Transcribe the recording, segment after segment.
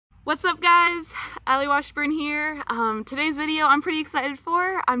What's up guys, Allie Washburn here. Today's video I'm pretty excited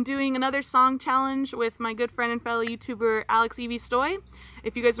for. I'm doing another song challenge with my good friend and fellow YouTuber Alex Evie Stoi.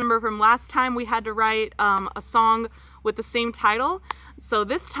 If you guys remember from last time, we had to write a song with the same title. So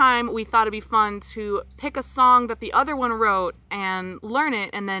this time we thought it'd be fun to pick a song that the other one wrote and learn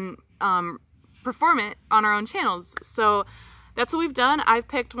it and then perform it on our own channels. So that's what we've done. I've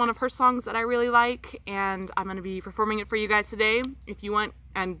picked one of her songs that I really like and I'm going to be performing it for you guys today. If you want,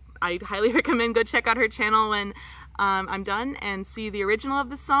 and I highly recommend go check out her channel when I'm done and see the original of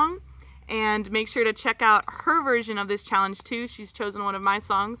this song. And make sure to check out her version of this challenge too. She's chosen one of my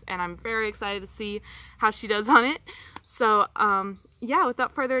songs and I'm very excited to see how she does on it. So yeah,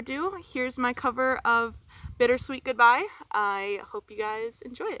 without further ado, here's my cover of Bittersweet Goodbye. I hope you guys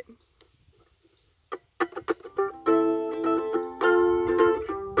enjoy it.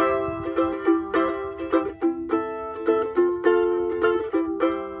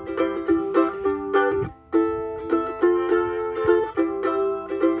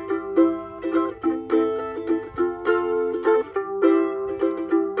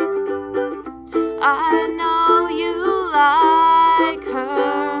 I know you like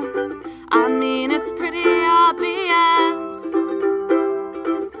her, I mean it's pretty obvious.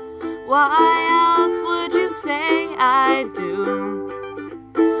 Why else would you say I do,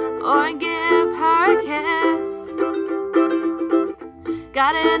 or give her a kiss?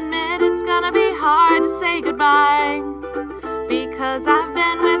 Gotta admit it's gonna be hard to say goodbye, because I've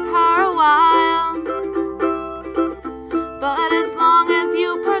been with her a while. But as long as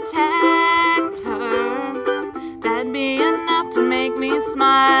you protect her, that'd be enough to make me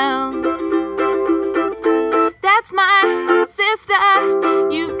smile. That's my sister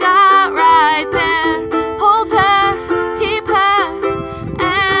you've got right there. Hold her, keep her,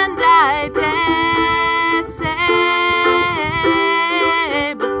 and I dare say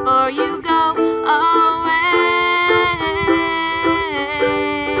before you go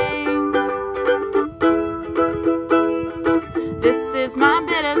away, this is my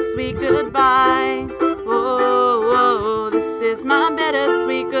bittersweet goodbye. Whoa, whoa, this is my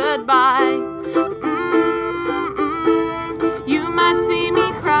bittersweet goodbye. You might see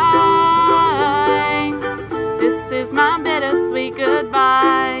me cry. This is my bittersweet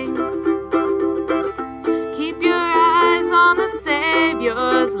goodbye. Keep your eyes on the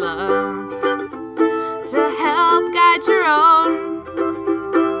Savior's love to help guide your own.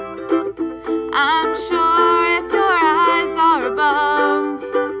 I'm sure if your eyes are above,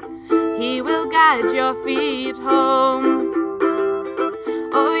 He will guide your feet home.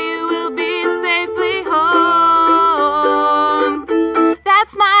 Or you will be safely home.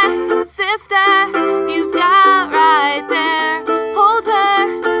 That's my sister you've got right there. Hold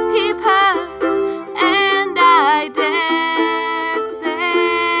her, keep her, and I dare say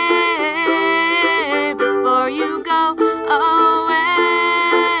before you go away,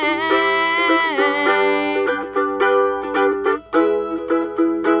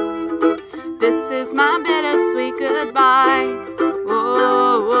 this is my bittersweet goodbye.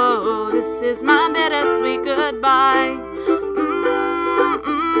 Whoa, whoa, this is my bittersweet goodbye.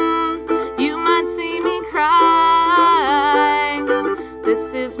 You might see me cry.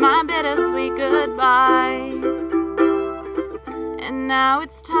 This is my bittersweet goodbye. And now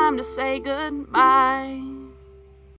it's time to say goodbye.